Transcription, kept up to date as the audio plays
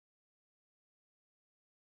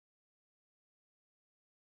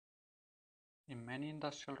In many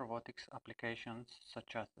industrial robotics applications,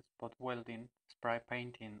 such as spot welding, spray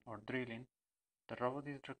painting, or drilling, the robot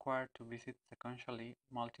is required to visit sequentially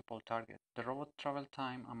multiple targets. The robot travel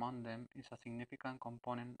time among them is a significant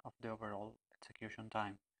component of the overall execution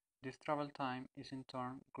time. This travel time is in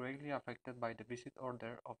turn greatly affected by the visit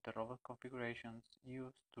order of the robot configurations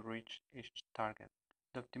used to reach each target.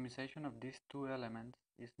 The optimization of these two elements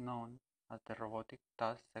is known as the Robotic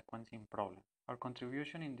Task Sequencing Problem. Our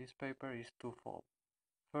contribution in this paper is twofold.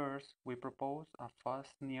 First, we propose a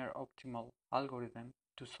fast near-optimal algorithm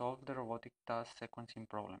to solve the robotic task sequencing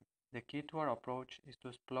problem. The key to our approach is to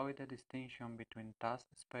exploit the distinction between task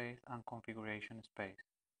space and configuration space.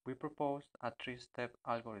 We propose a three-step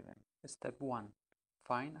algorithm. Step 1.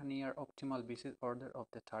 Find a near-optimal visit order of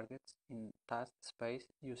the targets in task space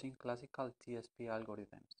using classical TSP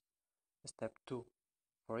algorithms. Step 2.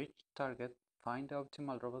 For each target, find the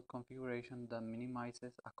optimal robot configuration that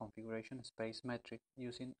minimizes a configuration space metric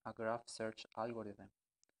using a graph search algorithm.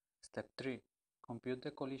 Step 3. Compute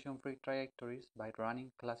the collision-free trajectories by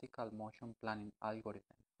running classical motion planning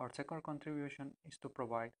algorithms. Our second contribution is to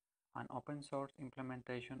provide an open-source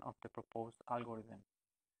implementation of the proposed algorithm.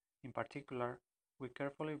 In particular, we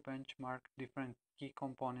carefully benchmark different key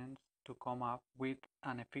components to come up with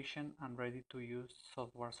an efficient and ready-to-use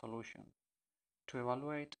software solution. To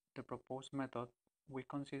evaluate the proposed method, we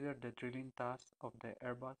consider the drilling task of the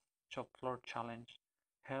Airbus Shop Floor Challenge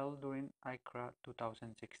held during ICRA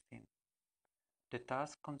 2016. The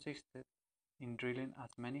task consisted in drilling as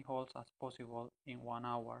many holes as possible in 1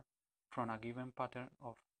 hour from a given pattern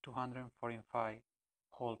of 245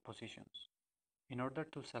 hole positions. In order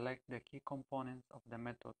to select the key components of the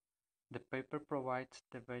method, the paper provides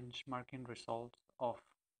the benchmarking results of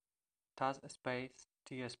task space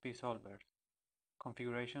TSP solvers,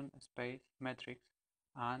 configuration space metrics,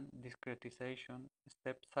 and discretization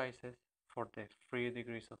step sizes for the 3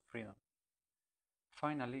 degrees of freedom.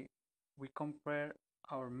 Finally, we compare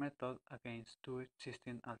our method against two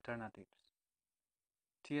existing alternatives.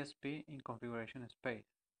 TSP in configuration space.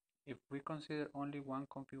 If we consider only one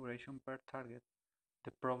configuration per target,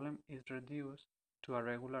 the problem is reduced to a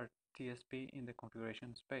regular TSP in the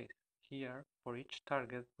configuration space. Here, for each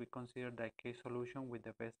target, we consider the IK solution with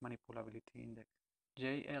the best manipulability index.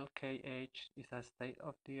 JLKH is a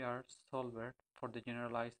state-of-the-art solver for the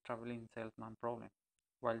Generalized Traveling Salesman Problem.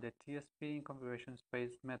 While the TSP in configuration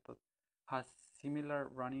space method has similar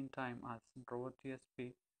running time as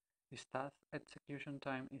RoboTSP, its task execution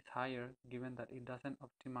time is higher given that it doesn't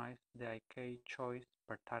optimize the IK choice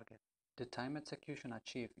per target. The time execution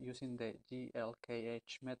achieved using the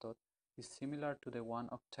JLKH method is similar to the one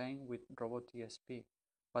obtained with RoboTSP,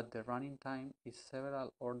 but the running time is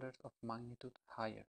several orders of magnitude higher.